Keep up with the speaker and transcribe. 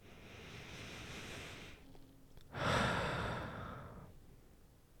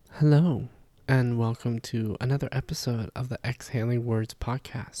Hello, and welcome to another episode of the Exhaling Words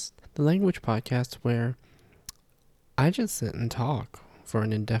podcast, the language podcast where I just sit and talk for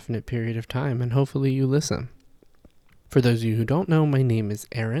an indefinite period of time, and hopefully you listen. For those of you who don't know, my name is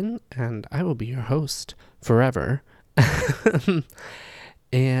Aaron, and I will be your host forever.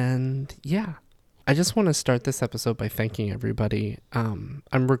 And yeah, I just want to start this episode by thanking everybody. I'm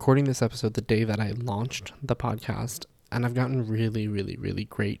recording this episode the day that I launched the podcast, and I've gotten really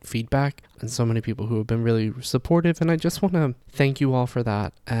great feedback and so many people who have been really supportive. And I just want to thank you all for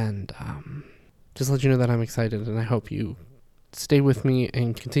that and just let you know that I'm excited, and I hope you stay with me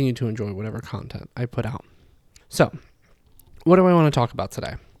and continue to enjoy whatever content I put out. So, what do I want to talk about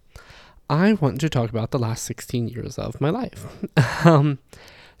today? I want to talk about the last 16 years of my life.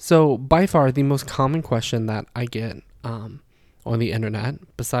 So by far the most common question that I get on the internet,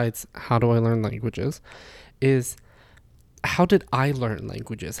 besides how do I learn languages, is how did I learn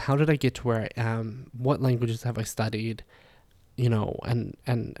languages? How did I get to where I am? What languages have I studied? And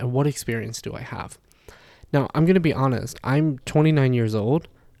what experience do I have? Now, I'm going to be honest. I'm 29 years old,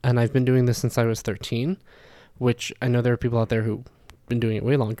 and I've been doing this since I was 13, which I know there are people out there who've been doing it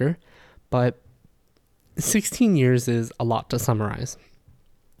way longer, but 16 years is a lot to summarize,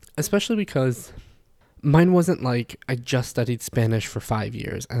 especially because mine wasn't like I just studied Spanish for 5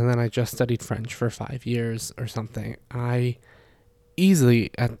 years and then I just studied French for 5 years or something. I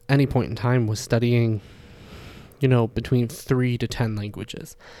easily at any point in time was studying, between 3 to 10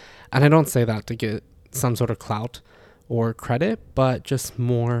 languages. And I don't say that to get some sort of clout or credit, but just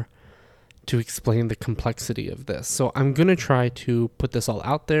more to explain the complexity of this. So I'm going to try to put this all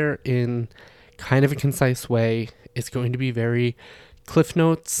out there in kind of a concise way. It's going to be very Cliff's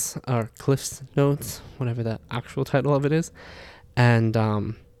Notes, whatever the actual title of it is. And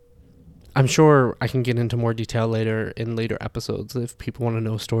I'm sure I can get into more detail later in later episodes if people want to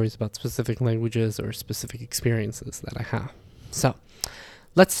know stories about specific languages or specific experiences that I have. So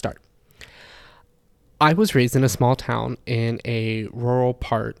let's start. I was raised in a small town in a rural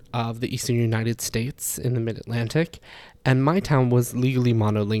part of the eastern United States in the mid-Atlantic, and my town was legally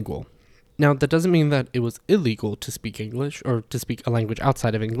monolingual. Now, that doesn't mean that it was illegal to speak English or to speak a language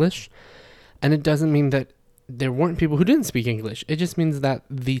outside of English, and it doesn't mean that there weren't people who didn't speak English. It just means that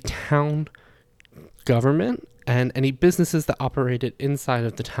the town government and any businesses that operated inside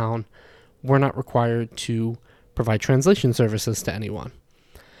of the town were not required to provide translation services to anyone.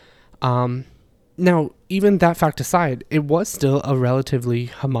 Now, even that fact aside, it was still a relatively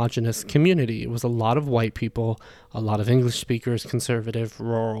homogenous community. It was a lot of white people, a lot of English speakers, conservative,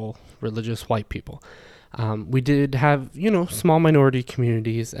 rural, religious white people. We did have, small minority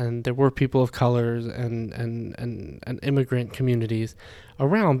communities, and there were people of colors and immigrant communities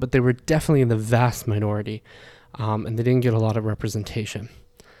around, but they were definitely in the vast minority, and they didn't get a lot of representation.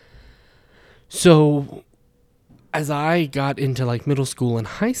 So as I got into like middle school and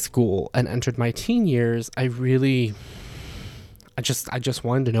high school and entered my teen years, I just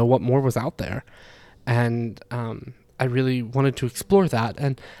wanted to know what more was out there. And I really wanted to explore that.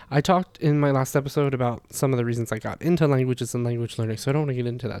 And I talked in my last episode about some of the reasons I got into languages and language learning, so I don't want to get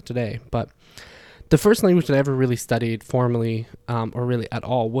into that today. But the first language that I ever really studied formally or really at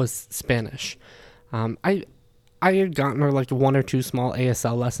all was Spanish. I had gotten like 1 or 2 small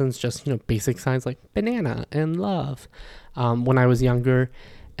ASL lessons, just, basic signs like banana and love when I was younger.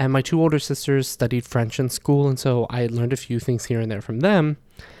 And my 2 older sisters studied French in school, and so I had learned a few things here and there from them.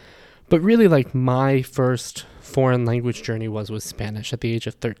 But really, like, my first foreign language journey was with Spanish at the age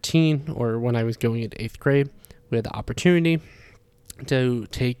of 13, or when I was going into 8th grade. We had the opportunity to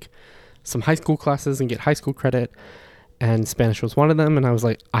take some high school classes and get high school credit, and Spanish was one of them, and I was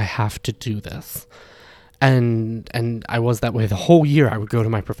like, I have to do this. And I was that way the whole year. I would go to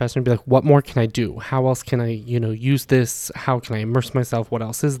my professor and be like, what more can I do? How else can I, use this? How can I immerse myself? What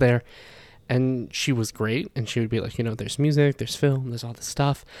else is there? And she was great. And she would be like, there's music, there's film, there's all this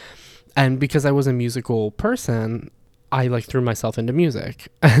stuff. And because I was a musical person, I threw myself into music.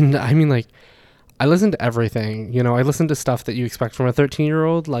 And I mean, I listened to everything. I listened to stuff that you expect from a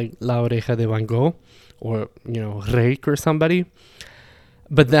 13-year-old, like La Oreja de Van Gogh or, Reik or somebody.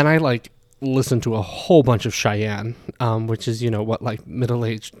 But then I listen to a whole bunch of Cheyenne, which is, what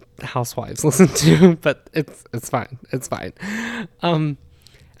middle-aged housewives listen to, but it's fine. And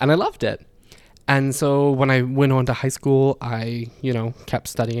I loved it. And so when I went on to high school, I, kept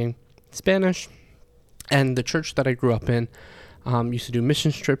studying Spanish, and the church that I grew up in used to do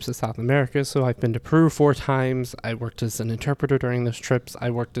mission trips to South America. So I've been to Peru 4 times. I worked as an interpreter during those trips.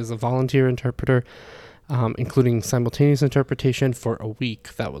 I worked as a volunteer interpreter, including simultaneous interpretation for a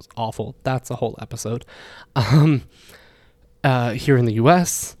week. That was awful. That's a whole episode. Here in the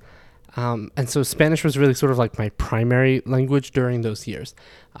U.S., And so Spanish was really sort of like my primary language during those years.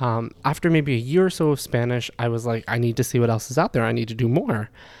 After maybe a year or so of Spanish, I was like, I need to see what else is out there. I need to do more.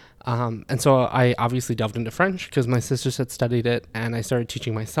 And so I obviously delved into French because my sisters had studied it, and I started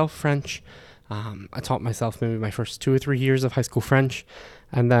teaching myself French. I taught myself maybe my first 2 or 3 years of high school French,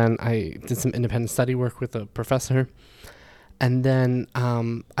 and then I did some independent study work with a professor. And then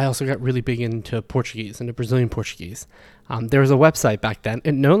I also got really big into Portuguese, into Brazilian Portuguese. There was a website back then.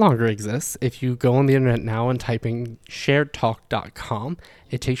 It no longer exists. If you go on the internet now and type in sharedtalk.com,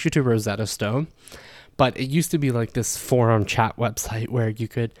 it takes you to Rosetta Stone. But it used to be like this forum chat website where you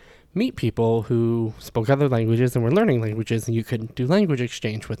could meet people who spoke other languages and were learning languages, and you could do language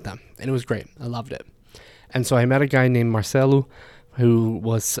exchange with them. And it was great. I loved it. And so I met a guy named Marcelo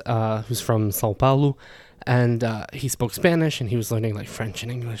who's from Sao Paulo, and he spoke Spanish, and he was learning like French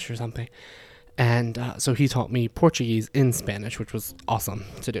and English or something. And so he taught me Portuguese in Spanish, which was awesome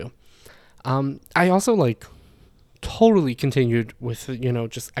to do. I also like totally continued with,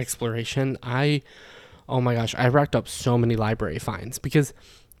 just exploration. Oh my gosh, I racked up so many library finds because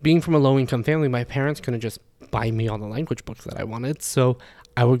being from a low-income family, my parents couldn't just buy me all the language books that I wanted. So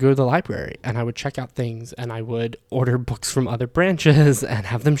I would go to the library and I would check out things, and I would order books from other branches and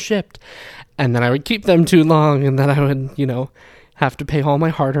have them shipped. And then I would keep them too long, and then I would, have to pay all my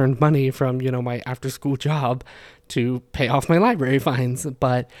hard-earned money from, my after-school job to pay off my library fines.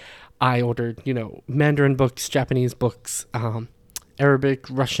 But I ordered, Mandarin books, Japanese books, Arabic,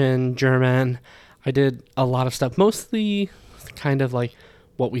 Russian, German. I did a lot of stuff, mostly kind of like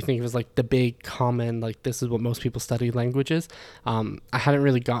what we think of as like the big common, like this is what most people study languages. I hadn't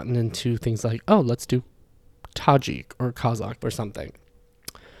really gotten into things like, oh, let's do Tajik or Kazakh or something.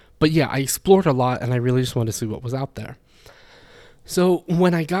 But yeah, I explored a lot, and I really just wanted to see what was out there. So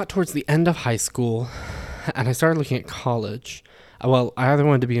when I got towards the end of high school and I started looking at college, well, I either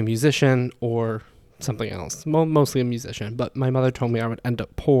wanted to be a musician or something else, mostly a musician, but my mother told me I would end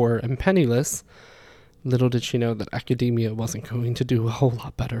up poor and penniless. Little did she know that academia wasn't going to do a whole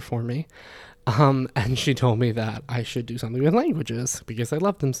lot better for me. And she told me that I should do something with languages because I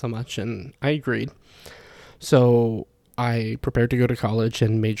loved them so much, and I agreed. So I prepared to go to college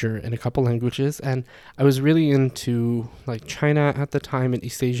and major in a couple languages, and I was really into like China at the time and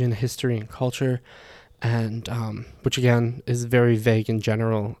East Asian history and culture, and which again is very vague in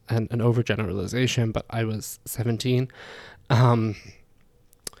general and an overgeneralization, but I was 17. And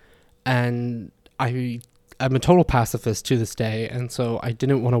I'm a total pacifist to this day, and so I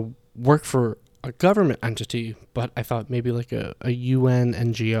didn't want to work for a government entity, but I thought maybe like a UN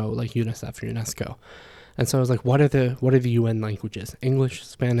NGO like UNICEF or UNESCO. And so I was like, what are the UN languages? English,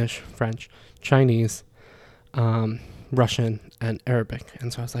 Spanish, French, Chinese, Russian, and Arabic.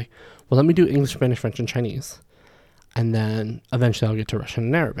 And so I was like, well, let me do English, Spanish, French, and Chinese. And then eventually I'll get to Russian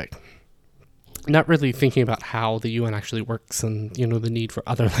and Arabic. Not really thinking about how the UN actually works and, the need for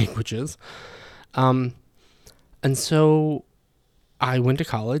other languages. And so I went to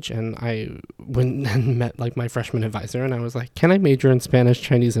college, and I went and met like my freshman advisor, and I was like, can I major in Spanish,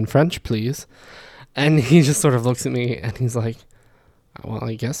 Chinese, and French, please? And he just sort of looks at me and he's like, well,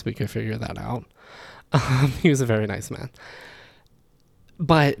 I guess we could figure that out. He was a very nice man.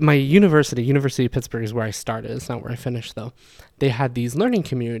 But my University of Pittsburgh is where I started. It's not where I finished, though. They had these learning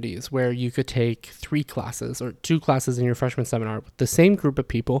communities where you could take 3 classes or 2 classes in your freshman seminar with the same group of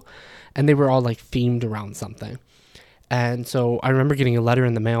people, and they were all like themed around something. And so I remember getting a letter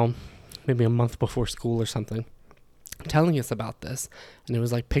in the mail, maybe a month before school or something, telling us about this. And it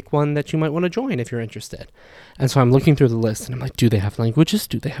was like, pick one that you might want to join if you're interested. And so I'm looking through the list, and I'm like, do they have languages?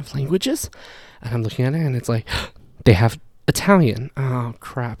 And I'm looking at it, and it's like, they have Italian. Oh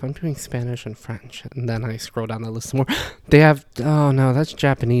crap, I'm doing Spanish and French. And then I scroll down the list some more. They have, oh no, that's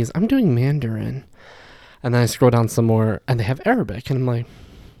Japanese. I'm doing Mandarin. And then I scroll down some more, and they have Arabic. And I'm like,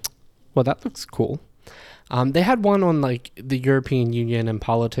 well, that looks cool. They had one on like the European Union and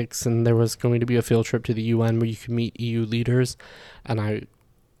politics, and there was going to be a field trip to the UN where you could meet EU leaders, and I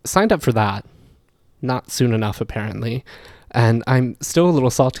signed up for that. Not soon enough, apparently. And I'm still a little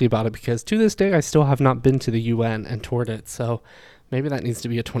salty about it because to this day I still have not been to the UN and toured it, so maybe that needs to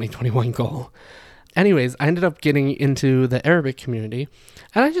be a 2021 goal. Anyways, I ended up getting into the Arabic community,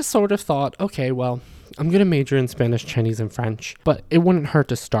 and I just sort of thought, okay, well, I'm going to major in Spanish, Chinese, and French, but it wouldn't hurt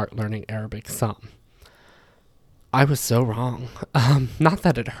to start learning Arabic some. I was so wrong. Not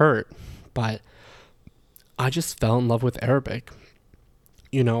that it hurt, but I just fell in love with Arabic.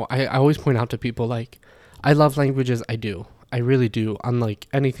 I always point out to people, like, I love languages, I do. I really do, unlike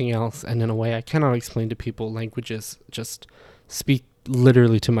anything else, and in a way I cannot explain to people. Languages just speak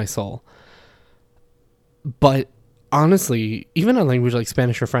literally to my soul. But honestly, even a language like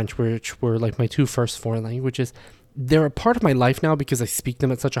Spanish or French, which were like my two first foreign languages, they're a part of my life now because I speak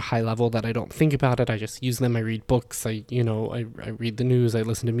them at such a high level that I don't think about it. I just use them. I read books. I read the news. I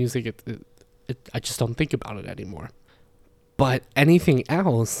listen to music. I just don't think about it anymore. But anything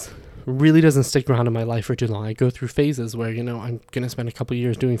else really doesn't stick around in my life for too long. I go through phases where, I'm going to spend a couple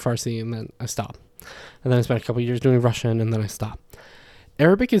years doing Farsi and then I stop. And then I spend a couple years doing Russian and then I stop.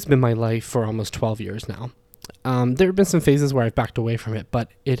 Arabic has been my life for almost 12 years now. There have been some phases where I've backed away from it,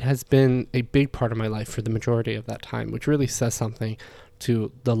 but it has been a big part of my life for the majority of that time, which really says something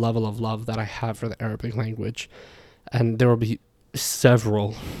to the level of love that I have for the Arabic language. And there will be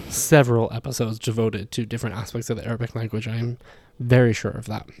several episodes devoted to different aspects of the Arabic language. I'm very sure of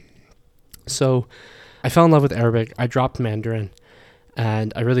that. So I fell in love with Arabic. I dropped Mandarin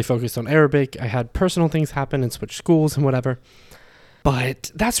and I really focused on Arabic. I had personal things happen and switched schools and whatever.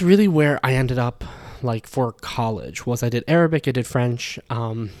 But that's really where I ended up, like, for college, was I did Arabic, I did French.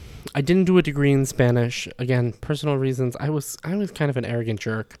 I didn't do a degree in Spanish. Again, personal reasons. I was kind of an arrogant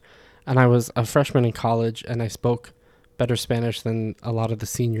jerk, and I was a freshman in college, and I spoke better Spanish than a lot of the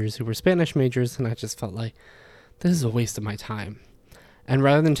seniors who were Spanish majors, and I just felt like, this is a waste of my time. And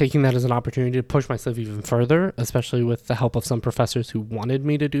rather than taking that as an opportunity to push myself even further, especially with the help of some professors who wanted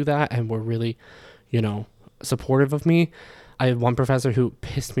me to do that and were really, supportive of me, I had one professor who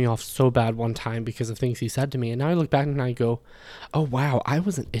pissed me off so bad one time because of things he said to me. And now I look back and I go, oh, wow, I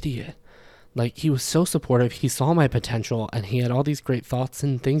was an idiot. Like, he was so supportive. He saw my potential and he had all these great thoughts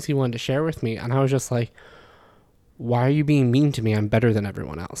and things he wanted to share with me. And I was just like, why are you being mean to me? I'm better than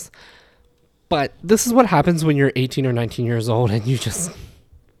everyone else. But this is what happens when you're 18 or 19 years old and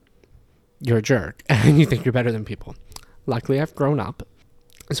you're a jerk and you think you're better than people. Luckily, I've grown up.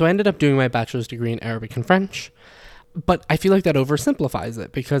 So I ended up doing my bachelor's degree in Arabic and French. But I feel like that oversimplifies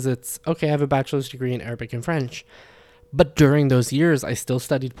it because it's, okay, I have a bachelor's degree in Arabic and French. But during those years, I still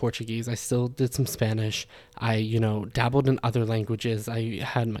studied Portuguese. I still did some Spanish. I, dabbled in other languages. I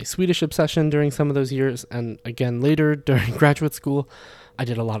had my Swedish obsession during some of those years. And again, later during graduate school, I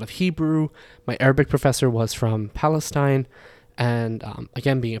did a lot of Hebrew. My Arabic professor was from Palestine. And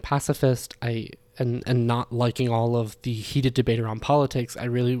again, being a pacifist, and not liking all of the heated debate around politics, I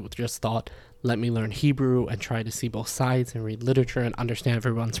really just thought, let me learn Hebrew and try to see both sides and read literature and understand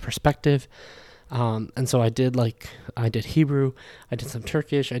everyone's perspective. And so I did Hebrew, I did some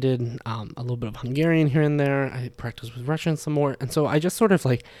Turkish, I did a little bit of Hungarian here and there. I practiced with Russian some more. And so I just sort of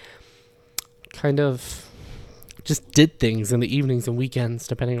just did things in the evenings and weekends,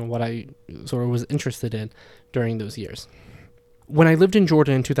 depending on what I sort of was interested in during those years. When I lived in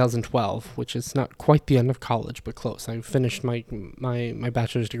Jordan in 2012, which is not quite the end of college, but close. I finished my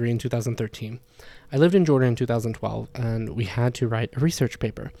bachelor's degree in 2013. I lived in Jordan in 2012, and we had to write a research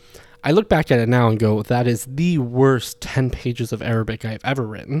paper. I look back at it now and go, that is the worst 10 pages of Arabic I've ever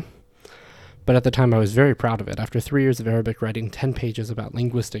written. But at the time, I was very proud of it. After 3 years of Arabic, writing 10 pages about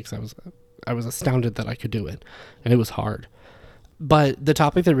linguistics, I was astounded that I could do it, and it was hard. But the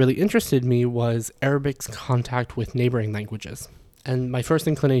topic that really interested me was Arabic's contact with neighboring languages. And my first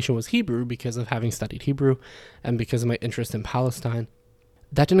inclination was Hebrew because of having studied Hebrew and because of my interest in Palestine.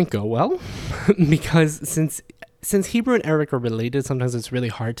 That didn't go well because since Hebrew and Arabic are related, sometimes it's really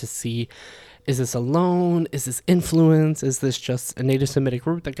hard to see, is this a loan? Is this influence? Is this just a native Semitic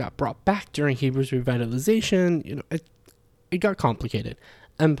root that got brought back during Hebrew's revitalization? It got complicated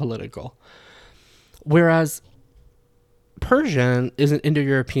and political. Whereas Persian is an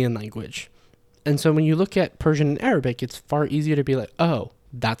Indo-European language. And so when you look at Persian and Arabic, it's far easier to be like, oh,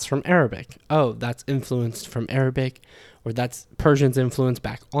 that's from Arabic. Oh, that's influenced from Arabic, or that's Persian's influence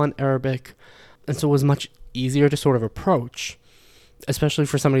back on Arabic. And so it was much easier to sort of approach, especially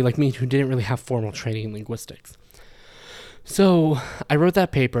for somebody like me who didn't really have formal training in linguistics. So I wrote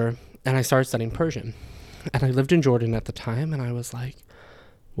that paper and I started studying Persian. And I lived in Jordan at the time, and I was like,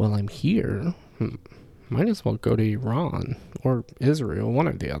 well, I'm here. Might as well go to Iran or Israel, one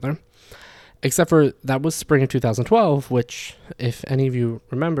or the other. Except for that was spring of 2012, which, if any of you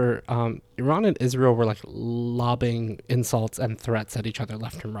remember, Iran and Israel were lobbing insults and threats at each other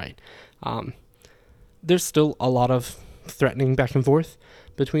left and right. There's still a lot of threatening back and forth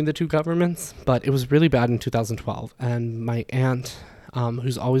between the two governments, but it was really bad in 2012. And my aunt,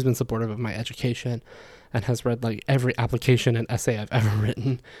 who's always been supportive of my education and has read every application and essay I've ever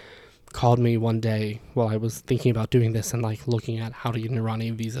written, called me one day while I was thinking about doing this and looking at how to get an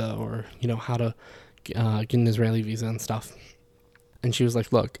Iranian visa or, how to get an Israeli visa and stuff. And she was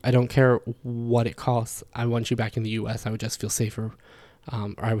like, look, I don't care what it costs. I want you back in the US. I would just feel safer,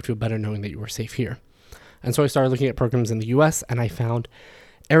 or I would feel better knowing that you were safe here. And so I started looking at programs in the US, and I found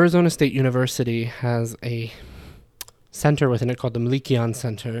Arizona State University has a center within it called the Malikian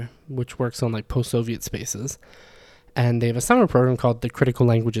Center, which works on like post-Soviet spaces. And they have a summer program called the Critical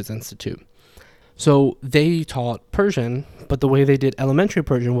Languages Institute. So they taught Persian, but the way they did elementary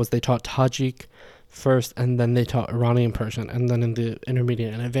Persian was they taught Tajik first, and then they taught Iranian Persian. And then in the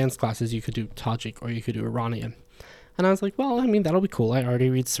intermediate and advanced classes, you could do Tajik or you could do Iranian. And I was like, well, I mean, that'll be cool. I already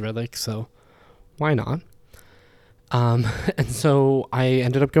read Cyrillic, so why not? And so I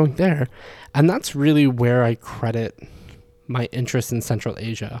ended up going there. And that's really where I credit my interest in Central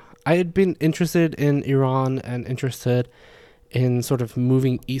Asia. I had been interested in Iran and interested in sort of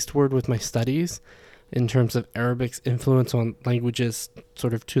moving eastward with my studies in terms of Arabic's influence on languages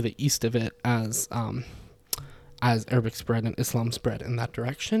sort of to the east of it as Arabic spread and Islam spread in that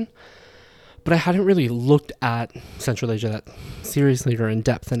direction. But I hadn't really looked at Central Asia that seriously or in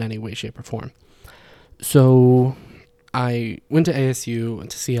depth in any way, shape, or form. So I went to ASU and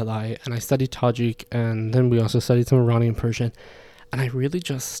to CLI, and I studied Tajik, and then we also studied some Iranian Persian. And I really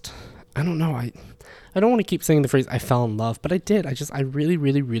just, I don't know, I don't want to keep saying the phrase I fell in love, but I did. I really,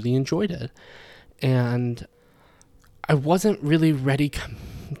 really, really enjoyed it. And I wasn't really ready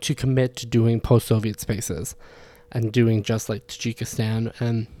to commit to doing post-Soviet spaces and doing just like Tajikistan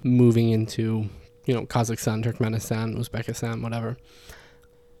and moving into, Kazakhstan, Turkmenistan, Uzbekistan, whatever.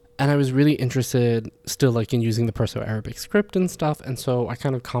 And I was really interested still like in using the Perso-Arabic script and stuff. And so I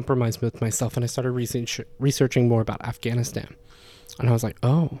kind of compromised with myself and I started researching more about Afghanistan. And I was like,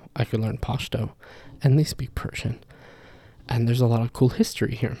 oh, I could learn Pashto. And they speak Persian. And there's a lot of cool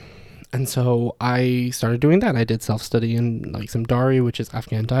history here. And so I started doing that. I did self-study in like some Dari, which is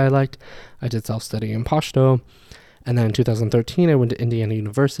Afghan dialect. I did self-study in Pashto. And then in 2013, I went to Indiana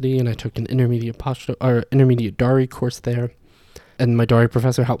University and I took an intermediate Dari course there. And my Dari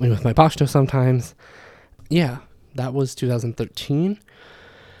professor helped me with my Pashto sometimes. Yeah, that was 2013.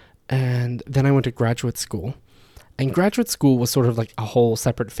 And then I went to graduate school. And graduate school was sort of like a whole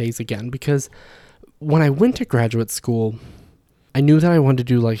separate phase again, because when I went to graduate school, I knew that I wanted to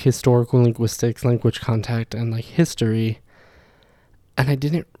do like historical linguistics, language contact, and like history. And I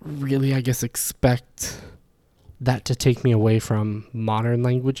didn't really, I guess, expect that to take me away from modern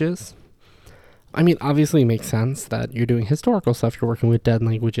languages. I mean, obviously it makes sense that you're doing historical stuff, you're working with dead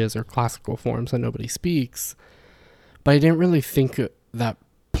languages or classical forms that nobody speaks. But I didn't really think that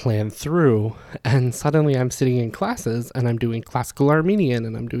plan through, and suddenly I'm sitting in classes and I'm doing classical Armenian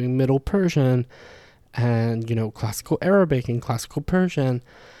and I'm doing Middle Persian and, classical Arabic and classical Persian,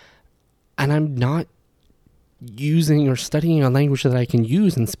 and I'm not using or studying a language that I can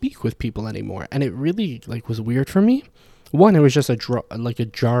use and speak with people anymore. And it really was weird for me. One, it was just a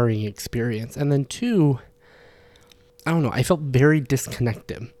jarring experience. And then two, I don't know, I felt very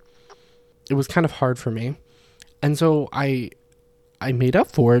disconnected. It was kind of hard for me. And so I made up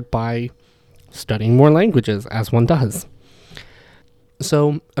for it by studying more languages, as one does.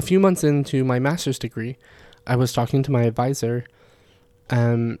 So a few months into my master's degree, I was talking to my advisor,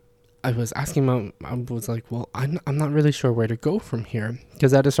 and I was asking him, I was like, well, I'm not really sure where to go from here,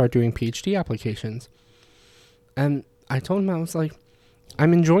 because I had to start doing PhD applications. And I told him, I was like,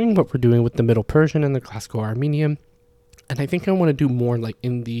 I'm enjoying what we're doing with the Middle Persian and the classical Armenian, and I think I want to do more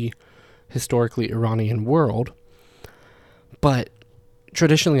in the historically Iranian world. But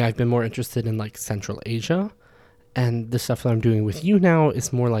traditionally, I've been more interested in Central Asia, and the stuff that I'm doing with you now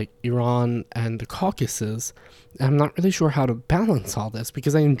is more like Iran and the Caucasus. And I'm not really sure how to balance all this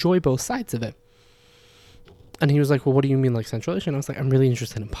because I enjoy both sides of it. And he was like, well, what do you mean Central Asia? And I was like, I'm really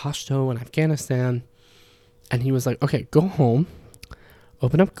interested in Pashto and Afghanistan. And he was like, okay, go home,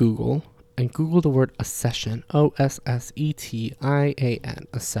 open up Google, and Google the word accession, Ossetan,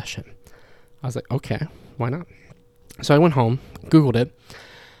 accession. I was like, okay, why not? So I went home, Googled it.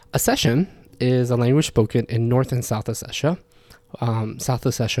 Accession is a language spoken in North and South Ossetia. South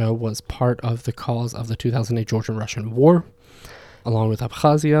Ossetia was part of the cause of the 2008 Georgian-Russian War, along with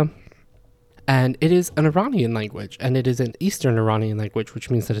Abkhazia. And it is an Iranian language, and it is an Eastern Iranian language, which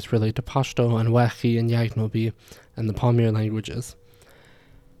means that it's related to Pashto and Wakhi and Yaghnobi and the Pamir languages.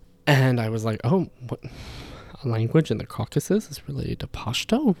 And I was like, oh, what? A language in the Caucasus is related to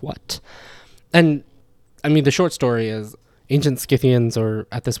Pashto? What? And I mean, the short story is ancient Scythians, or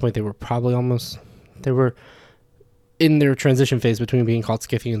at this point, they were in their transition phase between being called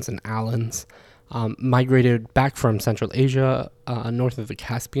Scythians and Alans, migrated back from Central Asia, north of the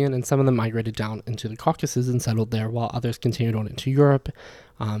Caspian, and some of them migrated down into the Caucasus and settled there, while others continued on into Europe.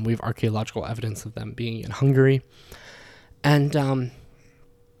 We have archaeological evidence of them being in Hungary. And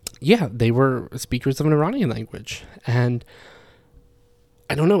they were speakers of an Iranian language. And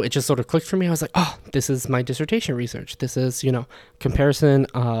I don't know, it just sort of clicked for me. I was like, oh, this is my dissertation research. This is, comparison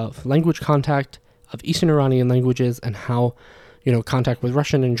of language contact of Eastern Iranian languages and how, contact with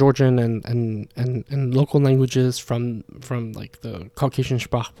Russian and Georgian and local languages from like the Caucasian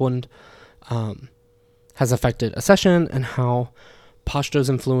Sprachbund has affected accession, and how Pashto's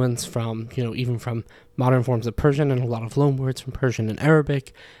influence from, even from modern forms of Persian and a lot of loanwords from Persian and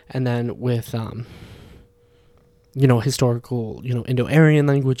Arabic, and then with, historical, Indo-Aryan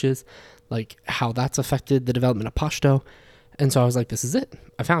languages, like how that's affected the development of Pashto. And so I was like, this is it.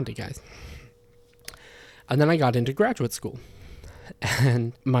 I found it, guys. And then I got into graduate school,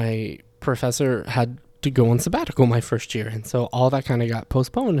 and my professor had to go on sabbatical my first year. And so all that kind of got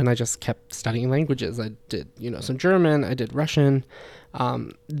postponed, and I just kept studying languages. I did, some German, I did Russian.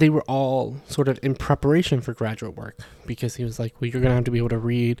 They were all sort of in preparation for graduate work, because he was like, well, you're going to have to be able to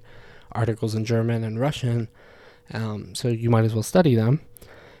read articles in German and Russian. So you might as well study them.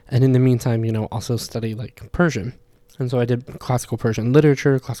 And in the meantime, also study like Persian. And so I did classical Persian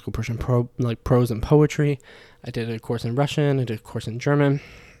literature, classical Persian prose and poetry. I did a course in Russian. I did a course in German.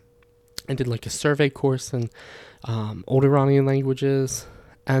 I did like a survey course in Old Iranian languages.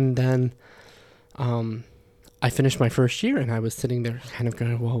 And then I finished my first year, and I was sitting there kind of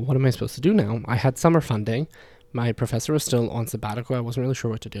going, well, what am I supposed to do now? I had summer funding. My professor was still on sabbatical. I wasn't really sure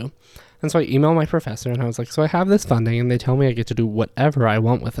what to do. And so I emailed my professor, and I was like, so I have this funding, and they tell me I get to do whatever I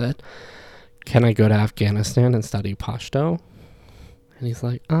want with it. Can I go to Afghanistan and study Pashto? And he's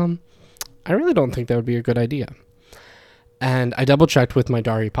like, I really don't think that would be a good idea. And I double checked with my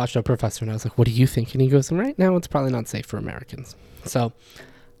Dari Pashto professor, and I was like, what do you think? And he goes, right now it's probably not safe for Americans. So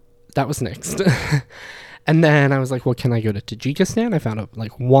that was next. And then I was like, well, can I go to Tajikistan? I found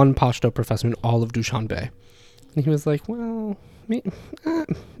one Pashto professor in all of Dushanbe. And he was like, well,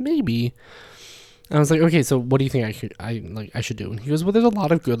 maybe. And I was like, okay, so what do you think I should do? And he goes, well, there's a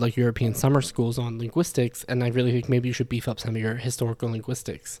lot of good European summer schools on linguistics, and I really think maybe you should beef up some of your historical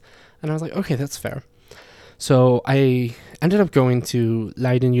linguistics. And I was like, okay, that's fair. So I ended up going to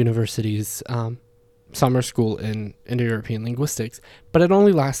Leiden University's summer school in Indo-European linguistics, but it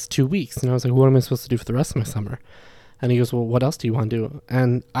only lasts 2 weeks. And I was like, what am I supposed to do for the rest of my summer? And he goes, well, what else do you want to do?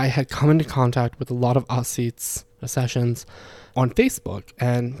 And I had come into contact with a lot of Aussies sessions on Facebook,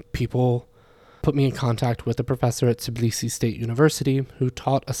 and people put me in contact with a professor at Tbilisi State University who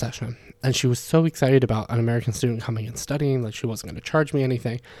taught a session. And she was so excited about an American student coming and studying, like she wasn't going to charge me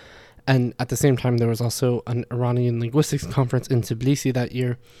anything. And at the same time, there was also an Iranian linguistics conference in Tbilisi that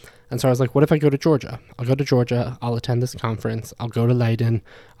year. And so I was like, what if I go to Georgia? I'll go to Georgia, I'll attend this conference, I'll go to Leiden,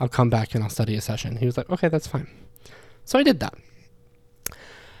 I'll come back and I'll study a session. He was like, okay, that's fine. So I did that.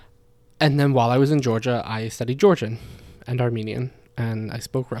 And then while I was in Georgia, I studied Georgian and Armenian, and I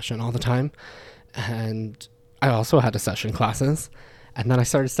spoke Russian all the time. And I also had accession classes. And then I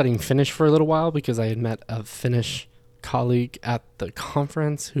started studying Finnish for a little while because I had met a Finnish colleague at the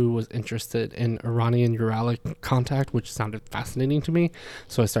conference who was interested in Iranian Uralic contact, which sounded fascinating to me.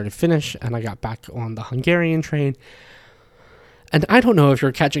 So I started Finnish, and I got back on the Hungarian train. And I don't know if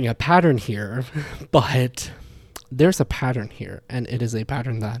you're catching a pattern here, but there's a pattern here, and it is a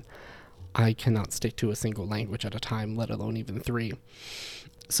pattern that I cannot stick to a single language at a time, let alone even 3.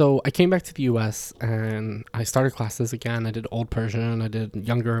 So I came back to the US and I started classes again. I did Old Persian, I did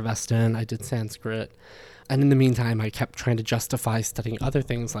Younger Avestan, I did Sanskrit. And in the meantime, I kept trying to justify studying other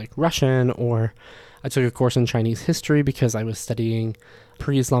things like Russian, or I took a course in Chinese history because I was studying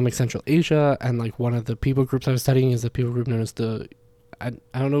pre-Islamic Central Asia. And one of the people groups I was studying is a people group known as I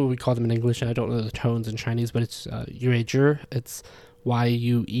don't know what we call them in English, and I don't know the tones in Chinese, but it's Yuezhi. It's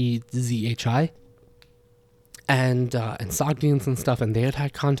Yuezhi. And Sogdians and stuff, and they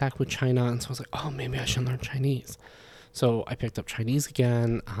had contact with China, and so I was like, oh, maybe I should learn Chinese. So I picked up Chinese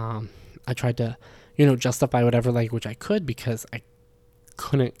again. I tried to, justify whatever language I could because I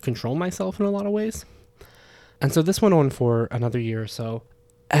couldn't control myself in a lot of ways. And so this went on for another year or so,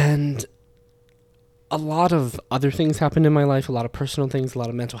 and a lot of other things happened in my life, a lot of personal things, a lot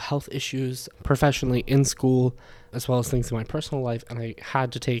of mental health issues, professionally in school, as well as things in my personal life, and I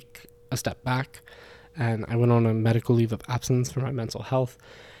had to take a step back. And I went on a medical leave of absence for my mental health.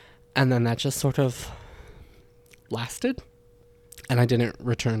 And then that just sort of lasted. And I didn't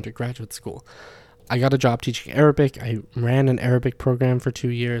return to graduate school. I got a job teaching Arabic. I ran an Arabic program for 2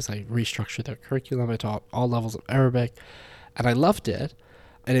 years. I restructured their curriculum. I taught all levels of Arabic. And I loved it.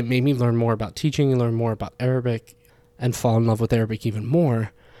 And it made me learn more about teaching and learn more about Arabic and fall in love with Arabic even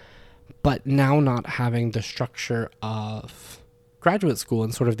more. But now not having the structure of graduate school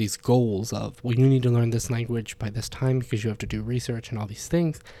and sort of these goals of, well, you need to learn this language by this time because you have to do research and all these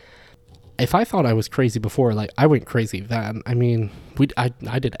things. If I thought I was crazy before, I went crazy then. I mean,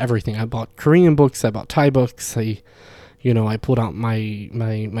 I did everything. I bought Korean books, I bought Thai books, I I pulled out my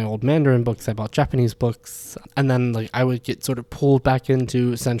old Mandarin books, I bought Japanese books, and then like I would get sort of pulled back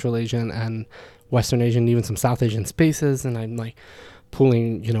into Central Asian and Western Asian, even some South Asian spaces, and I'm like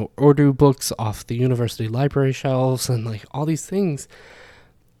pulling, Urdu books off the university library shelves and like all these things.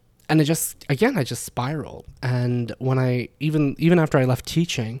 And I just spiraled. And when I, even after I left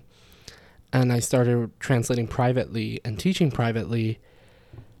teaching and I started translating privately and teaching privately,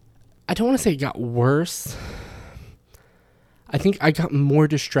 I don't want to say it got worse. I think I got more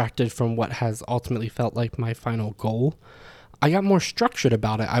distracted from what has ultimately felt like my final goal. I got more structured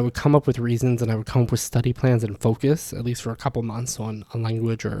about it. I would come up with reasons and I would come up with study plans and focus, at least for a couple months, on a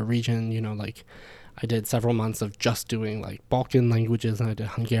language or a region. Like I did several months of just doing like Balkan languages, and I did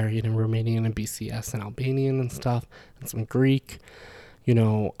Hungarian and Romanian and BCS and Albanian and stuff, and some Greek.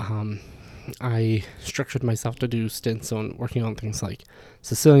 I structured myself to do stints on working on things like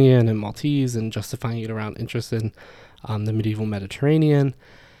Sicilian and Maltese and justifying it around interest in the medieval Mediterranean.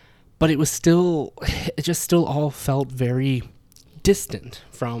 But it just still all felt very distant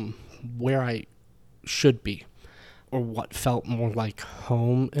from where I should be, or what felt more like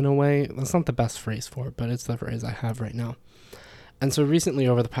home in a way. That's not the best phrase for it, but it's the phrase I have right now. And so recently,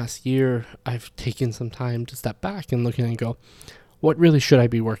 over the past year, I've taken some time to step back and look at it and go, what really should I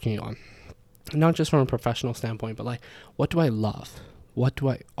be working on? Not just from a professional standpoint, but like, what do I love? What do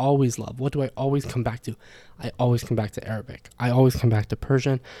I always love? What do I always come back to? I always come back to Arabic. I always come back to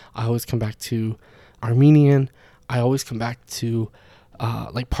Persian. I always come back to Armenian. I always come back to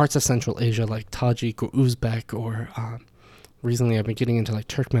like parts of Central Asia, like Tajik or Uzbek, or recently I've been getting into like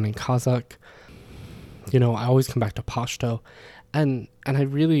Turkmen and Kazakh. I always come back to Pashto. And I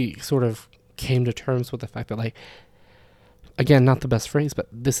really sort of came to terms with the fact that, like, again, not the best phrase, but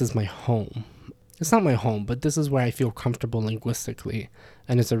this is my home. It's not my home, but this is where I feel comfortable linguistically,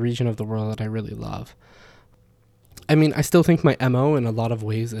 and it's a region of the world that I really love. I mean, I still think my MO in a lot of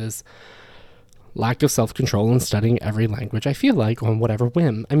ways is lack of self-control in studying every language I feel like on whatever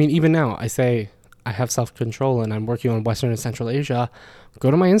whim. I mean, even now, I say I have self-control and I'm working on Western and Central Asia.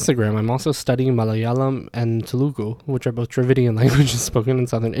 Go to my Instagram. I'm also studying Malayalam and Telugu, which are both Dravidian languages spoken in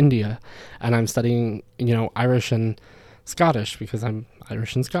southern India. And I'm studying, Irish and Scottish because I'm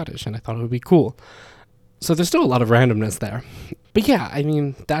Irish and Scottish, and I thought it would be cool. So there's still a lot of randomness there. But yeah, I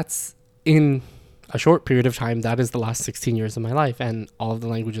mean, that's in a short period of time. That is the last 16 years of my life and all of the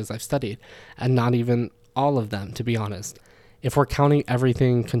languages I've studied, and not even all of them, to be honest. If we're counting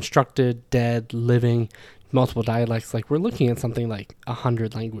everything constructed, dead, living, multiple dialects, like we're looking at something like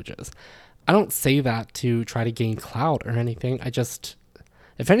 100 languages. I don't say that to try to gain clout or anything.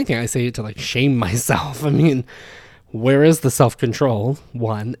 If anything, I say it to like shame myself. I mean, where is the self-control,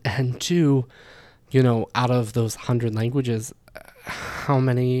 one? And two, out of those 100 languages, how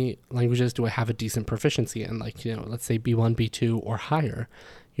many languages do I have a decent proficiency in? Like, let's say B1, B2 or higher.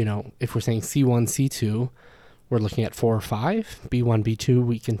 If we're saying C1, C2, we're looking at 4 or 5. B1, B2,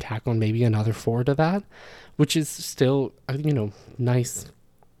 we can tack on maybe another 4 to that, which is still, nice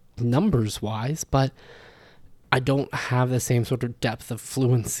numbers-wise, but I don't have the same sort of depth of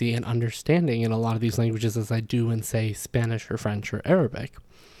fluency and understanding in a lot of these languages as I do in, say, Spanish or French or Arabic.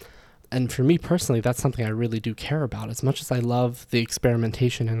 And for me personally, that's something I really do care about. As much as I love the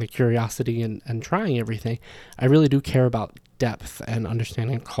experimentation and the curiosity and trying everything, I really do care about depth and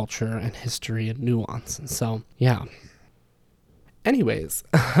understanding culture and history and nuance. And so, yeah. Anyways,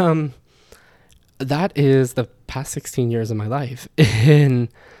 that is the past 16 years of my life in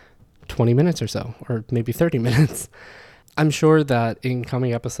 20 minutes or so, or maybe 30 minutes. I'm sure that in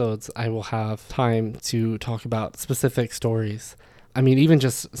coming episodes, I will have time to talk about specific stories. I mean, even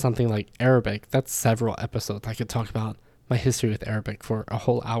just something like Arabic, that's several episodes. I could talk about my history with Arabic for a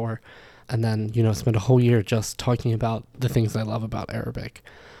whole hour and then, spend a whole year just talking about the things I love about Arabic,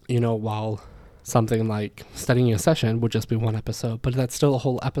 while something like studying a session would just be one episode, but that's still a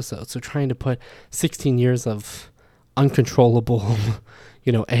whole episode. So trying to put 16 years of uncontrollable,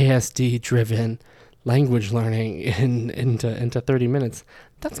 ASD-driven language learning into 30 minutes,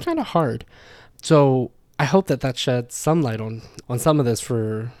 that's kind of hard. So I hope that sheds some light on some of this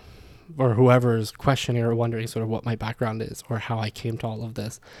for whoever's questioning or wondering sort of what my background is or how I came to all of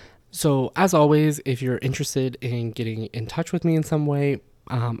this. So as always, if you're interested in getting in touch with me in some way,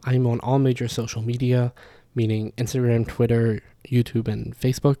 I'm on all major social media, meaning Instagram, Twitter, YouTube, and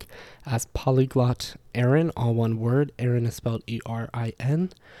Facebook as Polyglot Aaron, all one word. Aaron is spelled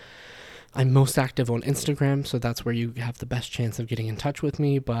E-R-I-N. I'm most active on Instagram, so that's where you have the best chance of getting in touch with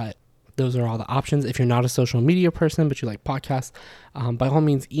me, but those are all the options. If you're not a social media person, but you like podcasts, by all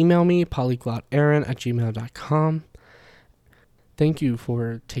means, email me, polyglotaaron@gmail.com. Thank you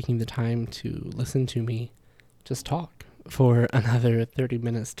for taking the time to listen to me just talk. for another 30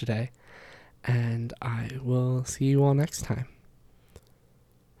 minutes today. And I will see you all next time.